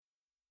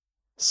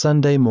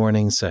Sunday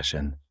morning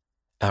session.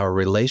 Our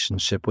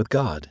relationship with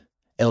God.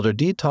 Elder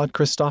D. Todd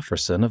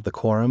Christofferson of the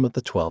Quorum of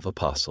the 12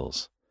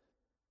 Apostles.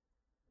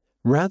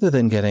 Rather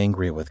than get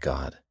angry with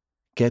God,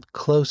 get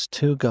close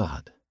to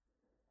God.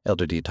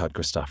 Elder D. Todd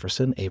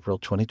Christofferson, April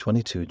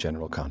 2022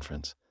 General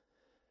Conference.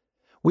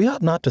 We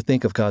ought not to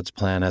think of God's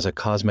plan as a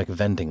cosmic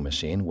vending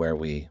machine where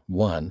we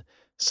 1.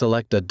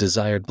 Select a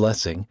desired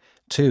blessing,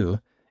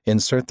 2.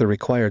 Insert the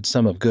required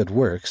sum of good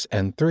works,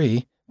 and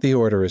 3. The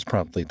order is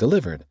promptly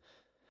delivered.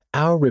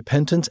 Our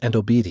repentance and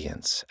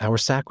obedience, our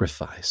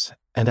sacrifice,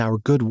 and our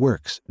good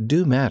works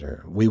do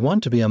matter. We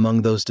want to be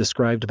among those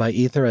described by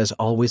Ether as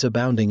always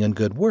abounding in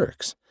good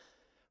works.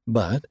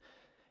 But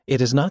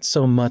it is not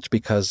so much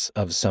because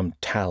of some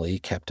tally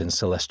kept in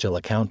celestial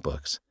account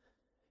books.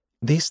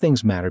 These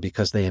things matter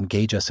because they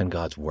engage us in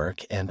God's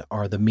work and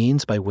are the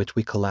means by which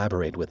we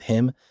collaborate with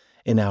Him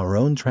in our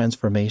own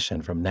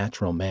transformation from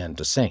natural man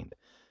to saint.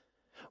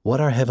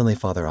 What our Heavenly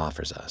Father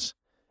offers us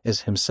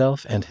is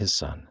Himself and His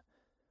Son,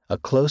 a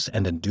close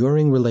and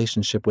enduring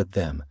relationship with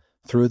them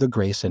through the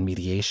grace and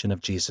mediation of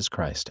Jesus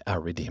Christ,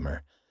 our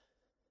Redeemer.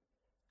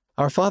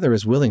 Our Father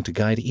is willing to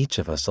guide each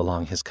of us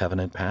along His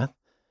covenant path,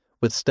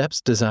 with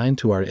steps designed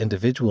to our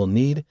individual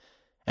need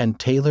and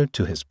tailored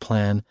to His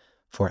plan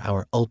for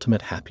our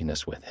ultimate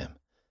happiness with Him.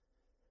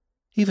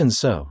 Even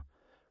so,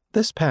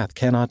 this path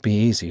cannot be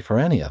easy for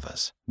any of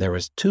us. There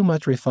is too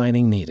much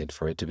refining needed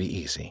for it to be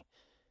easy.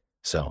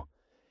 So,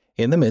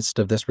 in the midst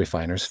of this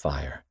refiner's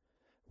fire,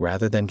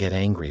 rather than get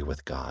angry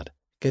with God,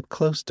 get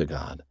close to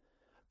God.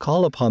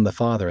 Call upon the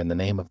Father in the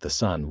name of the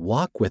Son.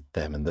 Walk with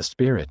them in the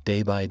Spirit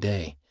day by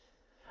day.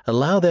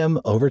 Allow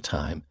them, over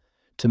time,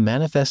 to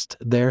manifest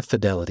their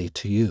fidelity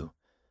to you.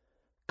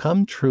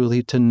 Come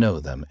truly to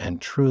know them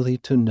and truly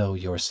to know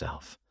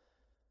yourself.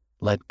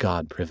 Let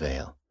God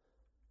prevail.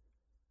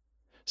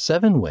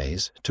 7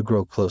 ways to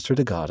grow closer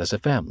to God as a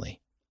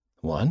family.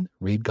 1.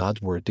 Read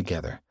God's Word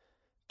together.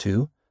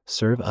 2.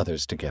 Serve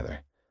others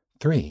together.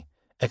 3.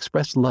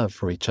 Express love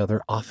for each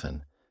other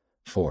often.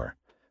 4.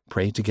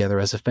 Pray together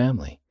as a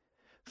family.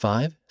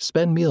 5.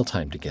 Spend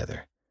mealtime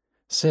together.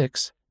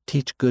 6.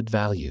 Teach good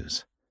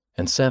values.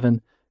 And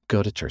 7.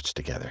 Go to church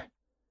together.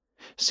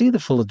 See the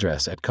full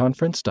address at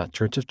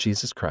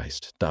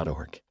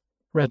conference.churchofjesuschrist.org.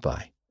 Read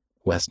by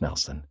Wes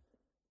Nelson.